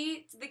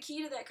key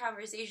to that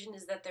conversation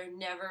is that there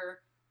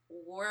never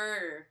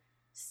were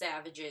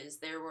savages.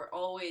 There were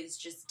always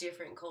just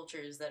different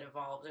cultures that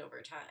evolved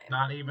over time.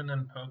 Not even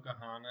in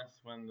Pocahontas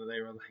when they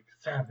were like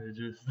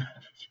savages.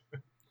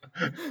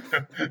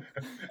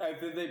 I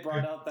think they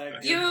brought out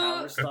that good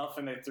power stuff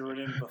and they threw it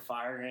into the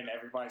fire and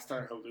everybody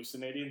started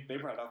hallucinating. They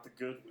brought out the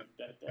good weed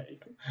that day.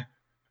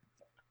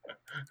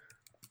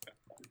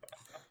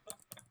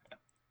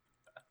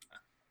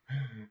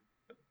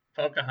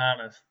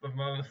 Pocahontas, the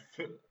most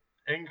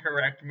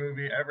incorrect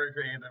movie ever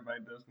created by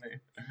Disney.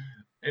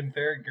 In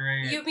 3rd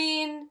grade. You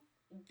mean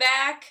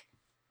back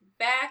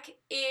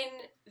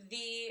in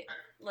the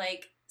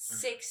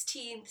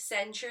 16th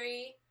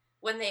century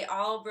when they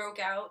all broke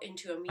out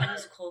into a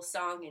musical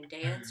song and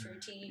dance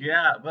routine?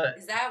 Yeah, but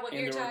is that what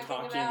you're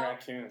talking about?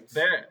 Raccoons.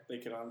 They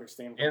could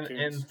understand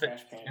raccoons.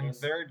 In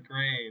 3rd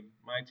grade,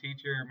 my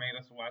teacher made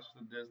us watch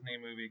the Disney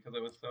movie because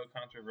it was so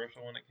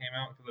controversial when it came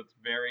out because it's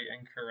very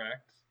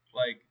incorrect.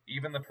 Like,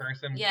 even the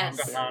person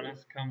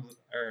Pocahontas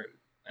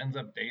ends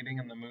up dating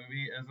in the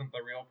movie isn't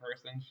the real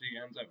person she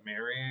ends up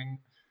marrying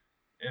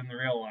in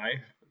real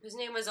life. Whose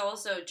name was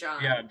also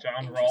John. Yeah,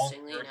 John Rolfe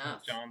interestingly versus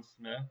enough. John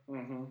Smith.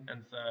 Mm-hmm.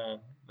 And so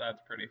that's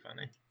pretty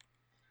funny.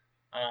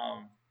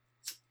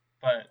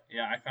 But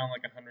yeah, I found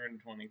like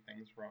 120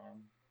 things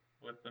wrong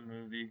with the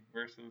movie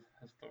versus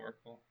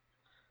historical.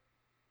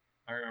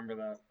 I remember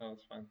that. That was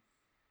fun.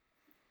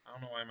 I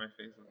don't know why my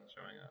face isn't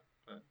showing up,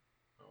 but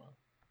oh well.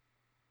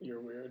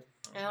 You're weird.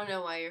 I don't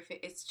know why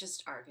it's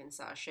just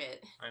Arkansas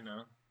shit. I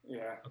know.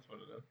 Yeah. That's what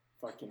it is.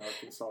 Fucking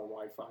Arkansas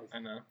Wi-Fi. I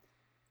know.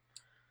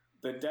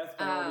 The death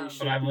penalty should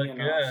But I be look an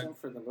good. option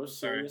for the most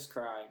Sorry. serious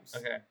crimes.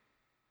 Okay.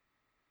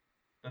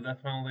 The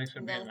death penalty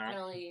should be Death an option.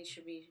 penalty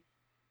should be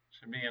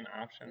an the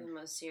option.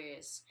 most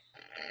serious.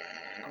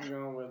 I'm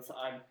going with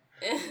uh,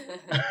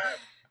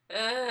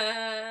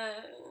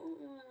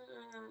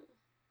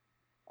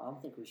 I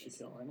don't think we should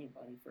kill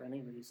anybody for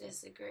any reason.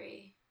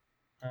 disagree.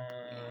 2.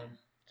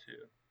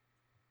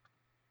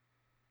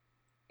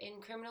 In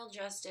criminal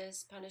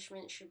justice,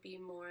 punishment should be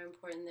more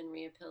important than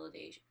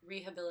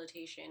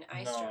rehabilitation.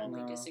 I No,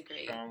 strongly no.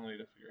 disagree. Strongly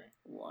disagree.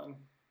 1.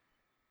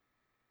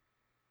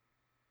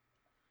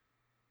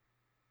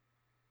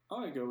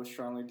 I'm going to go with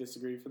strongly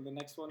disagree for the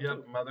next one,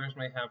 Yep, too. mothers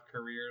may have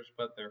careers,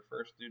 but their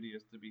first duty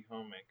is to be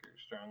homemakers.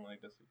 Strongly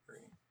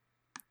disagree.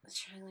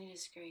 Strongly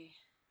disagree.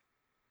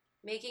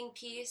 Making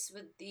peace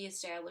with the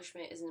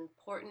establishment is an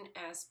important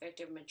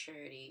aspect of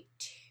maturity,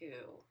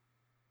 too.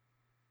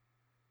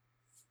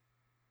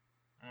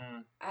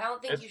 I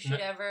don't think you should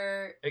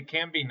ever... It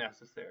can be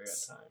necessary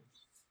at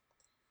times.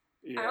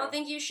 Yeah. I don't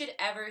think you should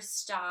ever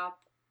stop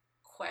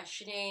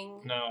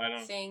questioning No, I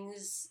don't.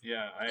 things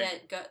Yeah,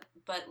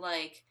 but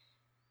like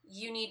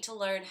you need to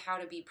learn how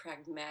to be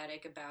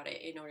pragmatic about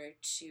it in order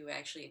to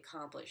actually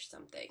accomplish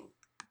something.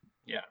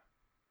 Yeah.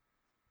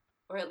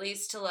 Or at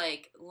least to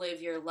like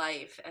live your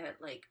life at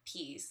like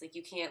peace. Like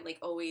you can't like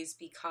always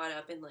be caught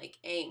up in like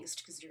angst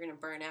because you're gonna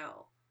burn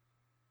out.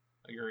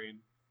 Agreed.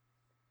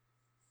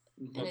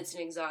 And it's an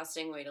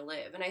exhausting way to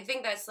live. And I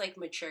think that's like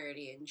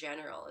maturity in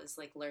general, is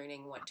like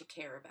learning what to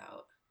care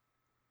about.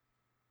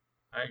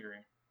 I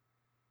agree.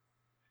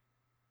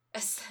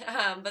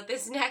 But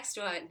this next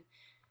one,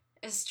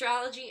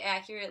 astrology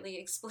accurately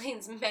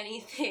explains many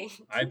things.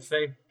 I'd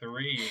say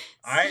 3.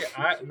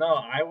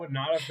 I would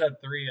not have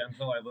said 3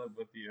 until I lived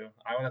with you.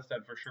 I would have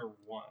said for sure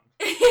 1.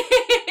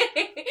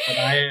 But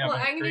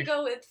I'm gonna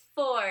go with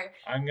 4.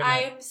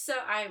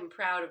 I'm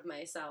proud of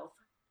myself.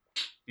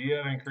 You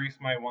have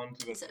increased my 1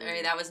 to a 3.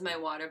 Sorry, that was my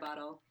water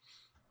bottle.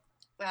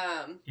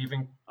 I'm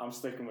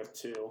sticking with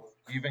 2.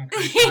 You've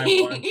increased my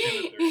 1 to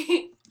a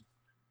 3.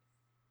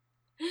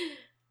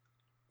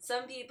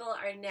 Some people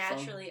are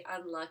naturally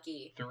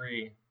unlucky.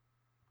 3.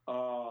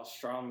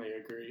 Strongly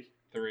agree.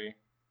 3.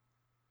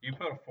 You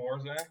put a 4,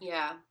 Zach?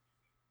 Yeah.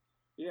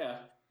 Yeah.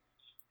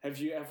 Have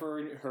you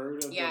ever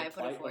heard of the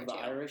plight of the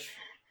Irish?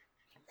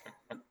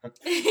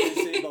 They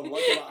say the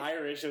luck of the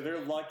Irish, and their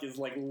luck is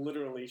like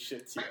literally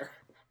shit tier.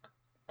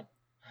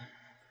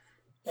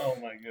 Oh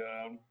my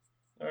god.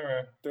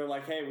 Alright. They're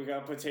like, hey, we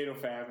got a potato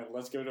famine.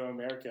 Let's go to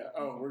America.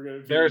 Oh, we're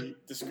going to be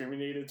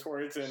discriminated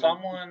towards. And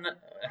Someone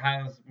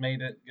has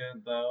made it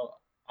good, though.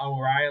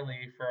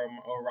 O'Reilly from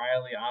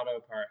O'Reilly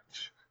Auto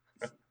Parts.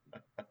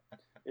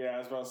 Yeah, I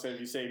was about to say, if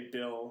you say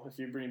Bill, if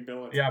you bring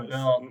Bill into Yeah, this,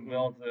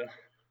 Bill too.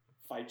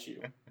 Fight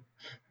you.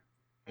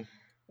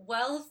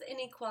 Wealth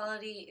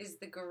inequality is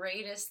the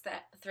greatest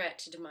threat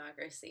to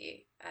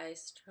democracy. I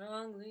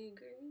strongly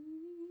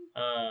agree.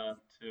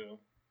 2.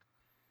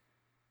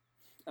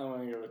 I'm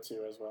going to go with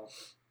 2 as well.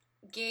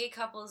 Gay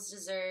couples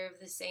deserve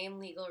the same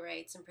legal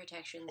rights and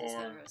protections as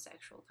 4.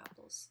 heterosexual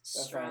couples.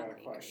 That's Strongly not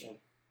a question.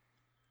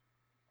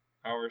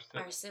 agree.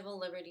 Our civil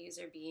liberties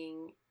are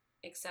being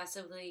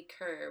excessively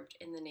curbed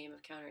in the name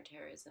of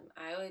counterterrorism.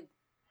 I would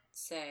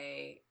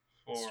say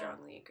 4.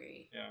 strongly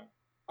agree. Yeah.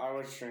 I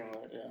would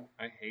strongly, yeah.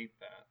 I hate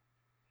that.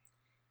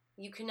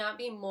 You cannot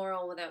be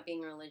moral without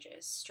being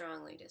religious.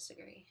 Strongly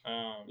disagree.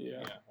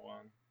 Yeah, 1.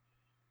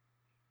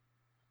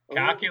 Oh,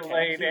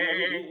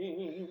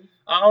 Calculating.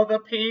 Oh, the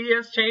P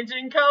is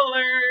changing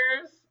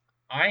colors.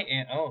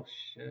 Oh,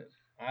 shit.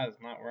 That is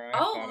not where I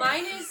thought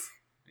mine it is...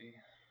 be.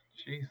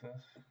 Jesus.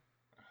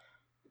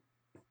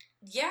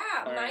 Yeah,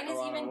 All right, mine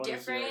is even what is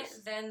different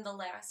yours? than the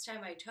last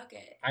time I took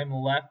it. I'm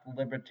left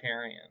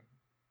libertarian.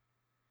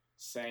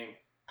 Same.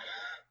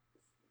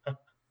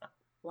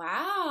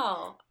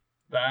 Wow.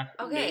 That.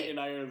 Okay. Nate and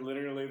I are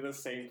literally the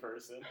same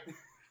person.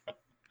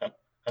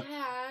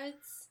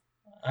 Dads.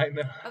 I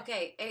know.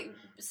 Okay,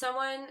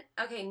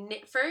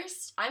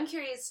 first, I'm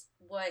curious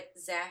what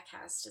Zach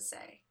has to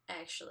say,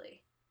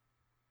 actually.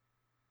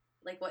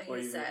 Like what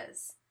he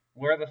says.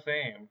 We're the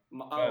same.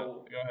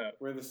 Oh, go ahead.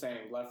 we're the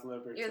same. Left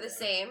libertarian. You're the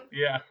same?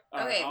 Yeah.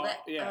 Okay,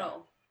 yeah.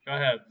 Go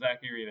ahead, Zach,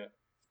 you read it.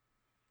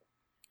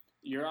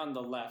 You're on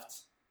the left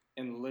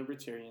in the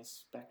libertarian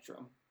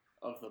spectrum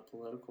of the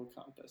political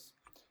compass.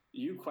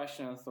 You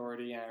question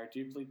authority and are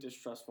deeply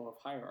distrustful of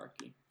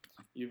hierarchy.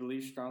 You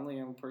believe strongly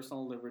in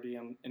personal liberty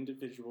and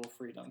individual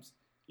freedoms.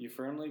 You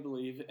firmly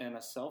believe in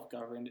a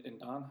self-governed and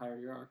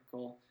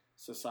non-hierarchical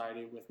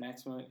society with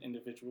maximum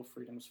individual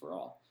freedoms for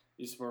all.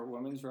 You support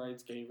women's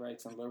rights, gay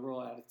rights, and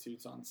liberal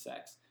attitudes on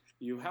sex.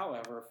 You,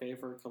 however,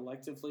 favor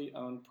collectively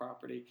owned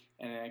property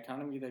and an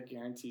economy that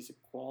guarantees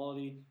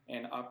equality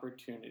and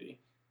opportunity.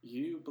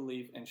 You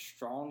believe in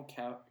strong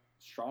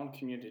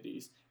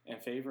communities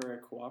and favor a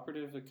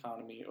cooperative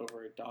economy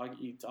over a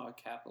dog-eat-dog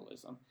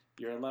capitalism.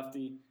 You're a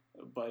lefty,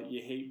 but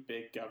you hate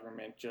big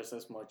government just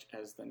as much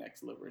as the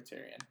next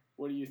libertarian.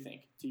 What do you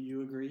think? Do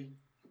you agree?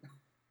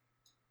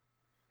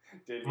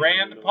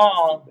 Rand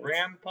Paul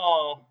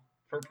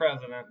for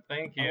president.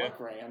 Thank you. I like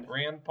Rand.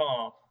 Rand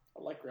Paul.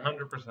 I like Rand.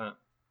 100%.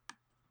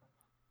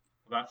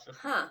 That's just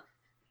Huh.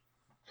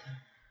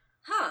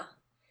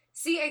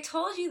 See, I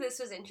told you this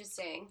was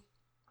interesting.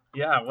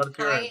 Yeah, what's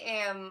yours?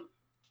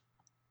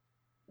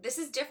 This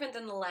is different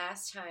than the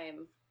last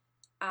time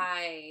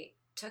I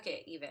took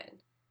it, even.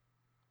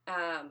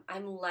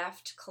 I'm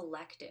left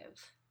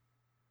collective.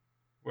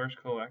 Where's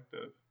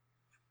collective?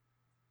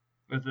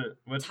 Is it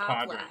which Top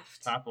quadrant?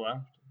 left. Top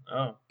left?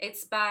 Oh.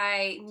 It's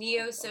by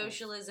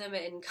neo-socialism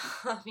and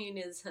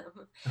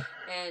communism.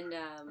 And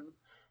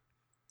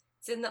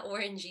it's in the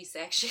orangey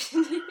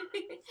section.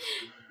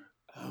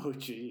 Oh,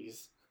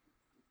 jeez.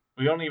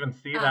 We don't even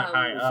see that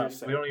high What's up. your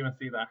say? We don't even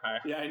see that high.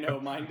 Yeah, I know.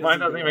 Mine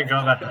doesn't even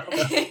go that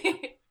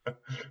high.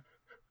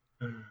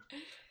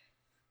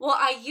 Well,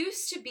 I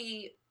used to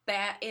be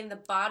in the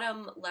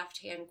bottom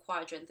left-hand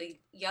quadrant, the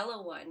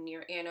yellow one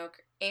near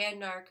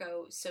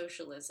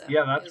anarcho-socialism.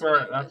 Yeah, that's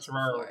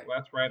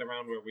right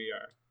around where we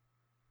are.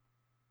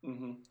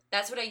 Mm-hmm.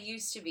 That's what I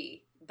used to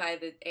be by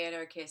the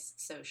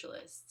anarchist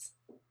socialists.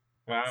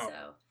 Wow.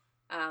 So,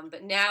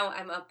 but now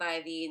I'm up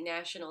by the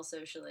National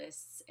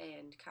Socialists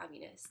and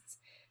Communists.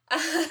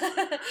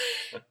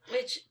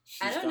 Which,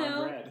 She's I don't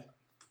know. Red.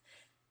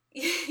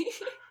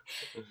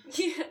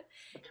 Yeah.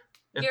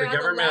 If You're the on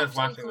government the is left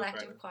watching and this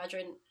collective right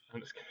quadrant. now. I'm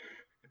just kidding.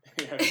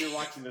 Yeah, if you're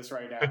watching this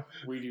right now,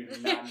 we do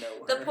not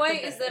know her. The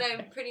point is that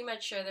I'm pretty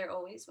much sure they're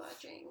always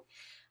watching.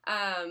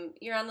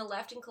 You're on the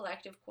left and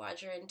collective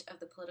quadrant of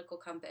the political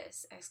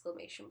compass, !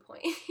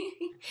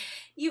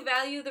 You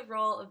value the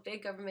role of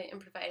big government in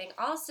providing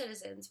all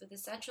citizens with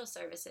essential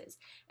services,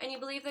 and you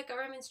believe that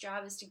government's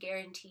job is to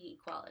guarantee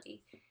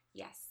equality.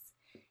 Yes.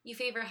 You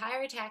favor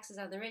higher taxes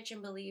on the rich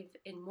and believe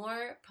in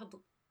more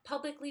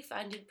publicly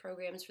funded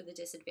programs for the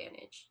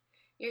disadvantaged.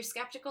 You're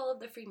skeptical of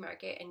the free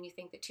market, and you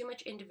think that too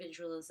much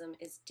individualism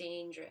is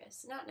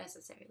dangerous. Not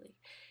necessarily.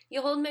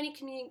 You hold many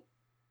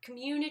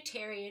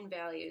communitarian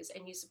values,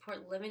 and you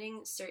support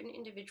limiting certain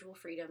individual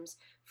freedoms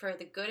for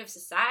the good of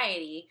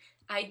society.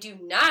 I do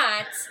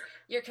not.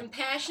 You're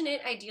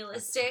compassionate,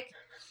 idealistic,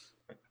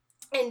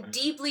 and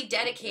deeply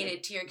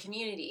dedicated to your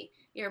community.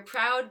 You're a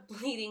proud,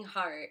 bleeding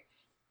heart.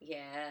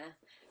 Yeah.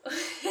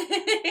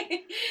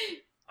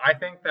 I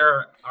think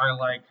there are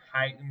like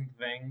heightened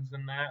things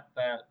in that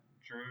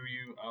drew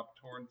you up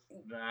towards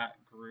that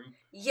group.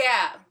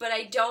 Yeah, but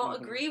I don't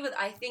agree with.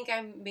 I think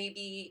I'm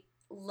maybe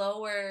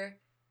lower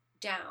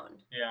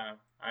down. Yeah,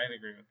 I'd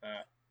agree with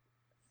that.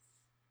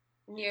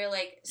 Near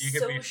like you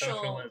could be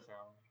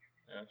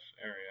socialism-ish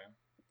area.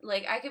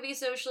 Like I could be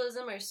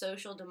socialism or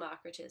social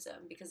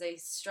democratism because I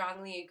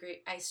strongly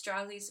agree. I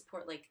strongly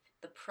support like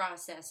the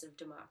process of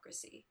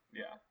democracy.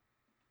 Yeah.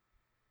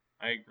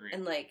 I agree.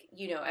 And like,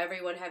 you know,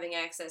 everyone having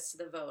access to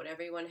the vote,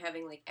 everyone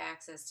having like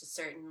access to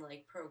certain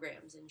like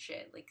programs and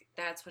shit. Like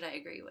that's what I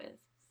agree with.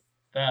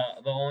 The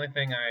only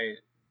thing I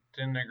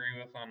didn't agree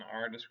with on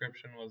our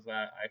description was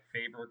that I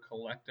favor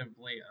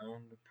collectively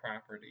owned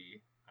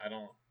property. I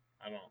don't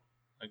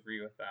agree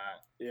with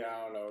that. Yeah,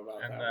 I don't know about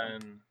that. And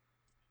then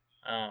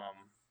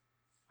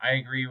I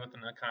agree with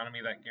an economy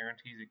that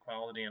guarantees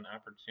equality and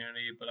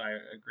opportunity, but I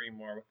agree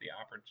more with the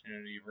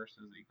opportunity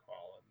versus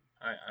equality.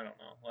 I don't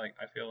know. Like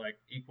I feel like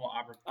equal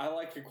opportunity. I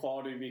like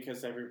equality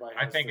because everybody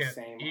I has think the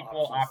same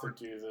options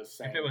to do the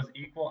same. If it was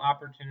equal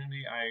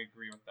opportunity, I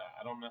agree with that.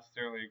 I don't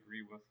necessarily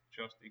agree with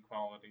just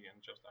equality and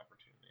just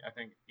opportunity. I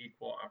think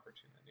equal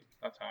opportunity.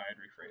 That's how I'd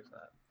rephrase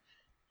that.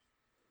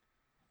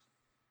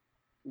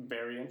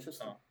 Very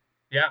interesting. So,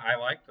 yeah, I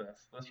like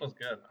this. This was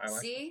good. I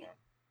like this one.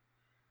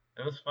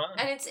 It was fun.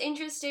 And it's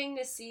interesting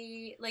to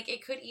see, like,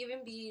 it could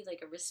even be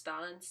like a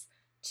response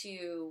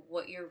to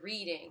what you're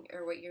reading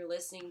or what you're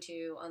listening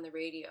to on the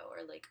radio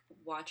or like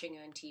watching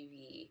on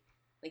TV,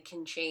 like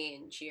can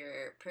change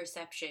your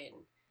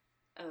perception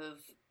of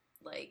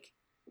like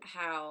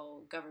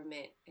how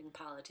government and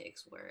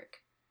politics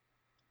work.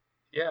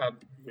 Yeah,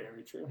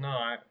 very true. No,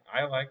 I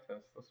like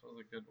this. This was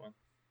a good one.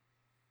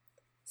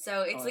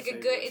 So it's like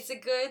it's a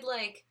good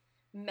like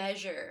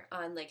measure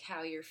on like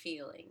how you're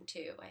feeling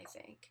too, I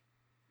think.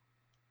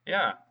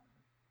 Yeah.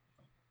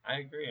 I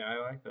agree. I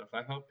like this.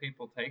 I hope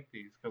people take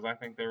these because I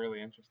think they're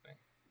really interesting,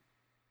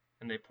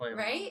 and they play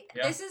right.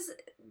 Yeah.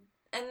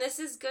 This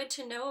is good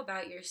to know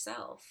about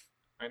yourself.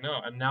 I know,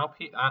 and now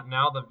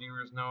the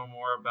viewers know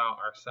more about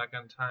our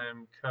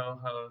second-time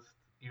co-host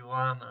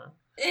Ilana.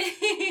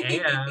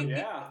 And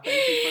yeah,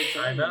 thank you for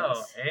joining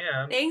us.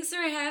 And thanks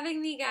for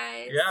having me,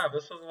 guys. Yeah,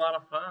 this was a lot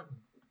of fun.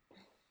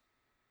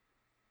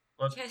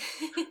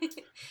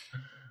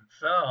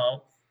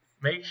 So.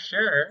 Make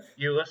sure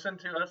you listen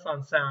to us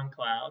on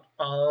SoundCloud,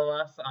 follow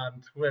us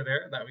on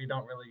Twitter that we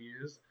don't really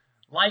use,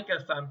 Like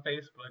us on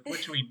Facebook,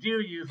 which we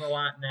do use a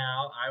lot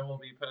now. I will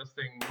be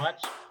posting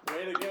much.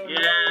 Way to go.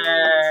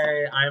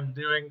 Yay! I'm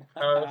doing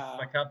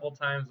posts a couple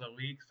times a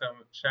week, so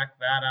check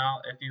that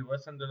out. If you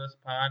listen to this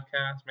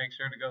podcast, make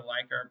sure to go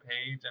like our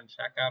page and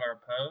check out our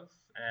posts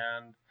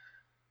and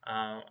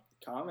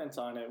comment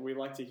on it. We'd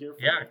like to hear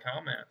from you. Yeah,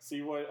 comment.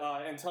 See what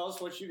and tell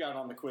us what you got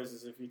on the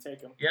quizzes if you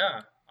take them.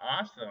 Yeah,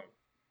 awesome.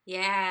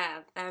 Yeah,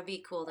 that'd be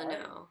cool to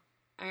know.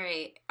 All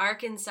right,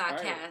 Arkansas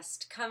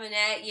cast coming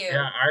at you.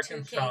 Yeah,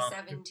 Arkansas.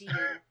 2K17.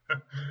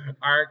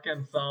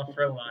 Arkansas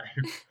for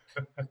life.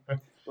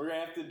 We're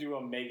gonna have to do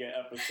a mega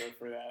episode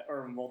for that,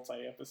 or a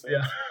multi-episode.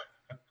 Yeah.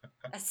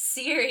 A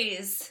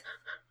series.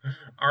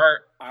 All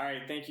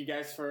right, thank you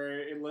guys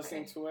for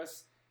listening to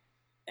us,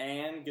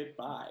 and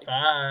goodbye.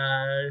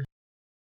 Bye.